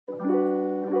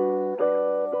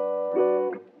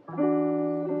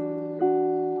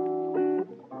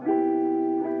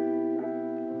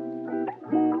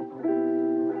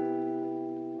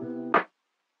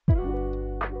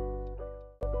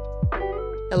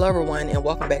Hello everyone, and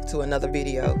welcome back to another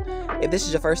video. If this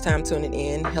is your first time tuning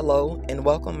in, hello and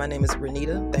welcome. My name is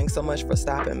Renita. Thanks so much for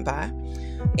stopping by.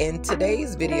 In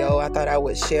today's video, I thought I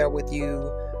would share with you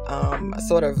a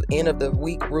sort of end of the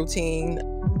week routine.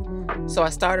 So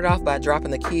I started off by dropping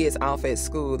the kids off at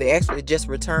school. They actually just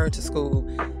returned to school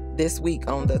this week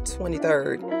on the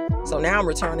 23rd. So now I'm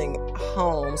returning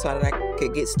home so that I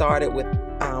could get started with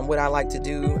what I like to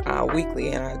do weekly,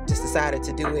 and I just decided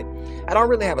to do it. I don't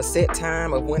really have a set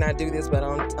time of when I do this, but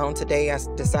on today I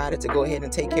decided to go ahead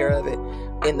and take care of it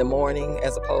in the morning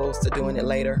as opposed to doing it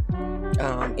later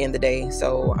in the day.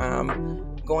 So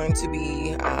I'm going to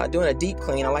be doing a deep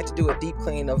clean. I like to do a deep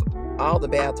clean of all the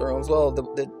bathrooms. Well,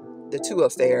 the two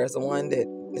upstairs, the one that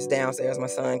is downstairs, my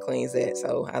son cleans that,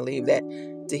 so I leave that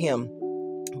to him.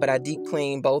 But I deep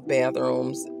clean both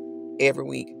bathrooms every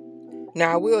week.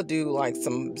 Now I will do like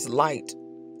some light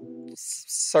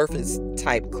surface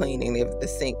type cleaning. If the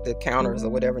sink, the counters or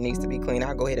whatever needs to be cleaned,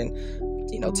 I'll go ahead and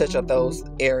touch up those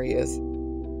areas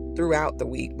throughout the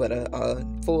week. But a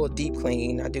full deep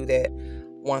clean, I do that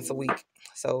once a week.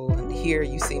 So here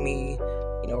you see me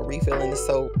refilling the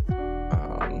soap.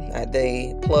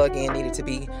 The plug-in needed to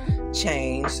be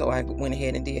changed, so I went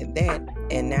ahead and did that.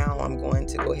 And now I'm going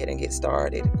to go ahead and get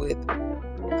started with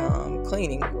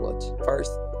cleaning. Well,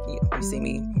 first you see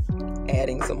me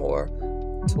adding some more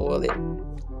toilet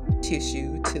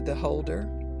tissue to the holder,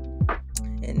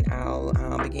 and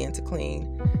I'll begin to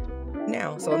clean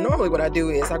now. So normally what I do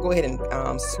is I go ahead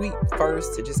and sweep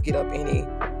first to just get up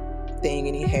anything,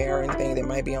 any hair, anything that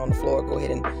might be on the floor. Go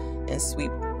ahead and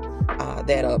sweep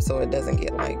that up so it doesn't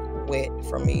get like wet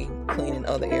from me cleaning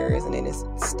other areas and then it's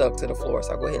stuck to the floor.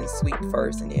 So I'll go ahead and sweep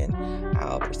first, and then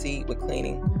I'll proceed with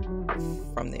cleaning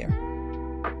from there.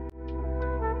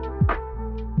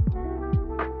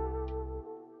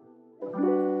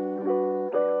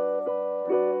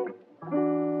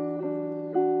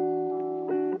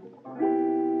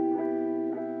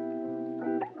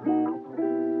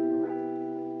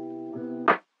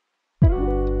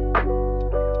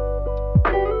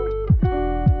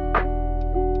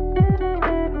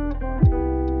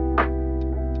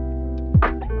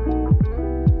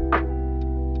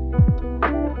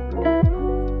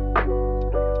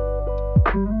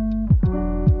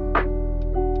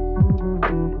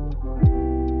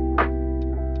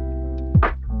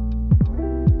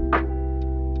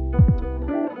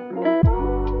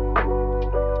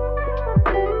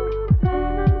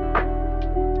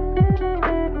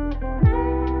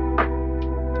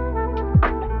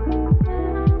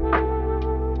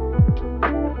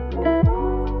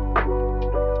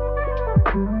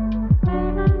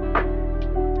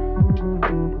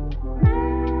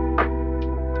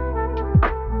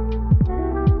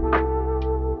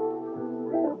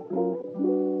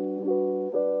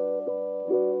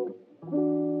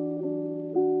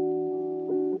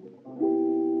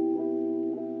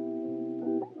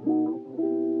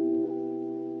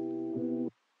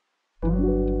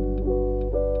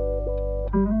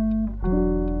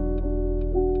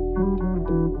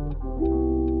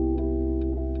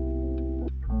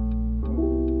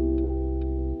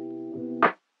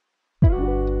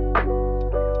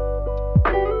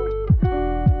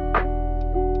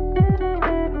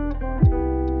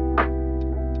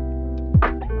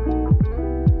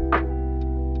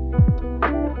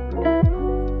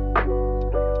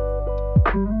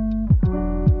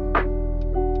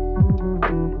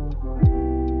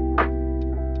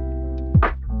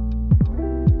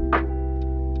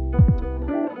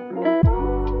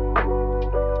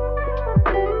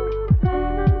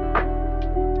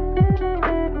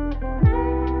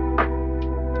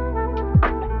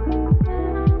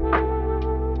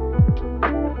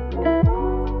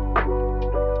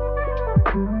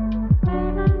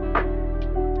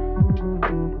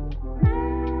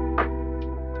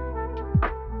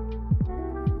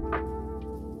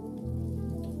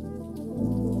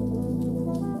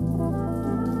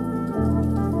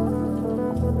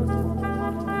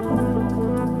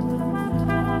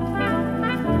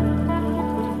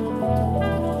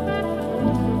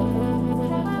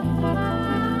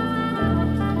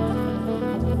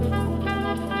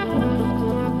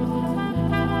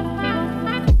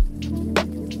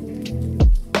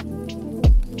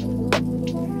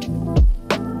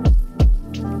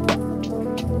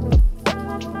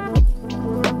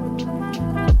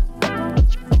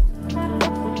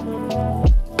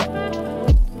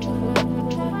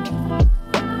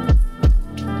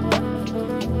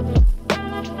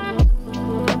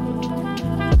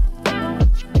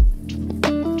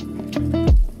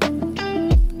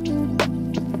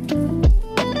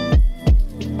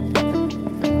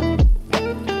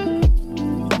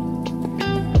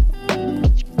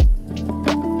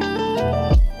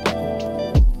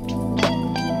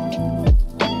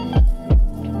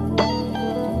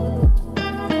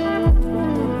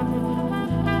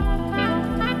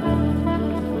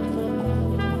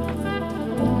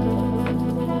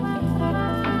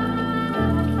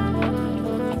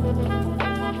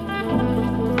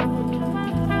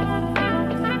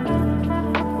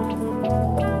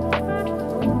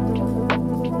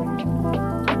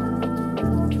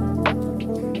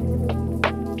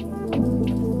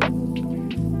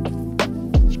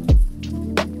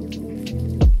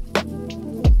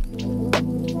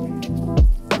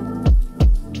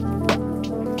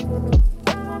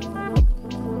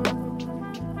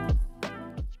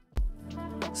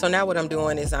 So now what I'm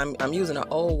doing is I'm using an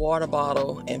old water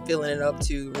bottle and filling it up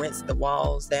to rinse the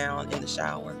walls down in the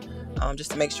shower,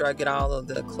 just to make sure I get all of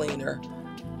the cleaner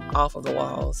off of the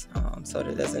walls, so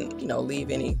that it doesn't, you know, leave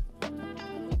any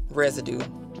residue.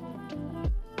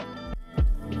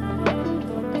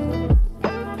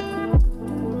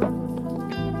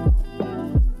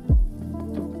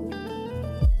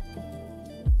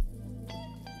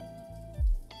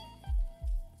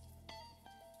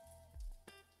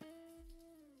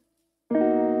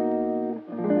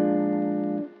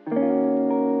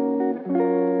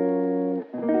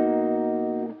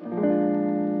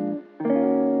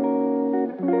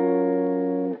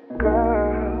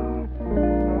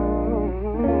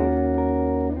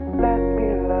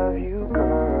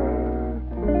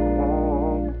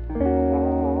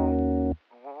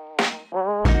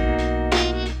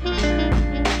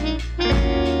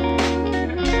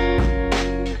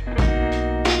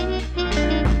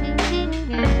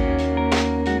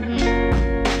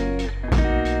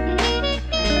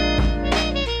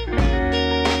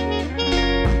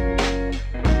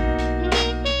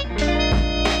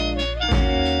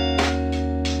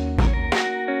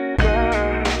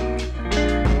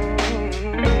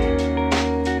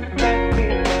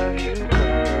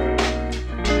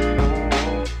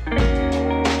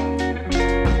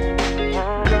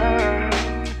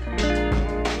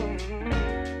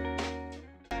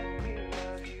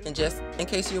 And just in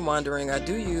case you're wondering, I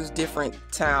do use different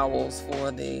towels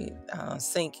for the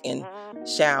sink and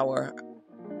shower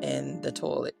and the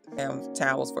toilet. I have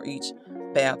towels for each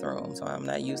bathroom, so I'm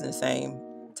not using the same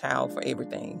towel for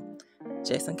everything,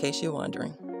 just in case you're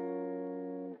wondering.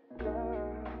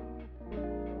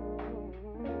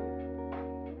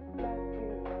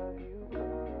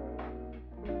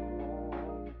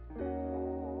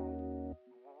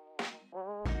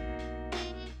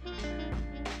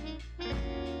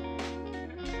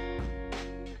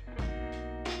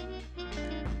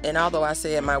 And although I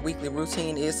said my weekly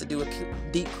routine is to do a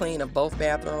deep clean of both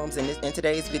bathrooms, in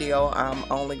today's video I'm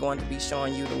only going to be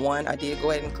showing you the one. I did go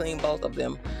ahead and clean both of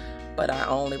them, but I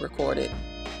only recorded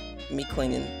me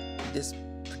cleaning this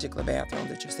particular bathroom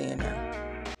that you're seeing now.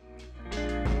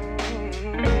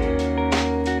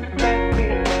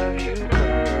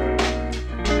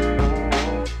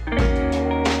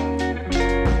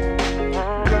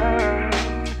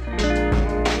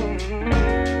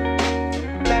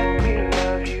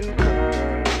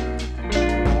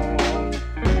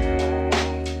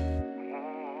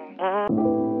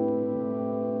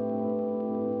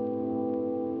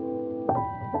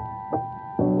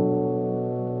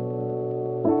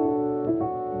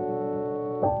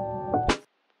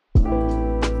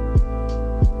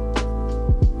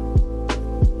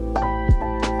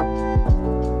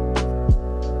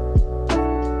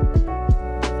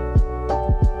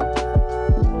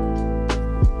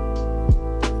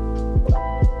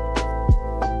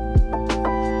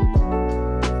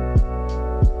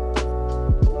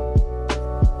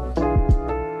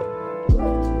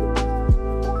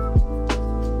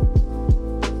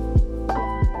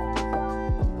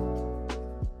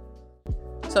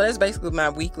 So that's basically my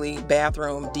weekly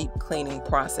bathroom deep cleaning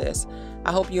process.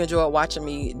 I hope you enjoyed watching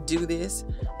me do this.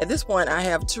 At this point, I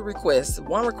have two requests.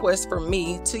 One request from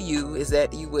me to you is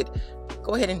that you would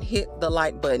go ahead and hit the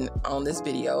like button on this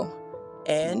video.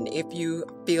 And if you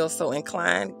feel so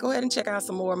inclined, go ahead and check out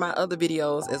some more of my other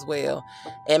videos as well.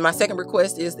 And my second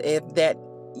request is that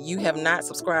you have not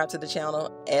subscribed to the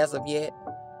channel as of yet,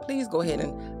 please go ahead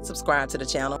and subscribe to the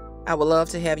channel. I would love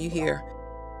to have you here.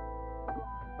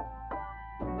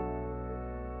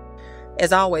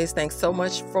 As always, thanks so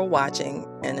much for watching,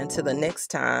 and until the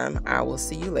next time, I will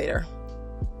see you later.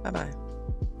 Bye-bye.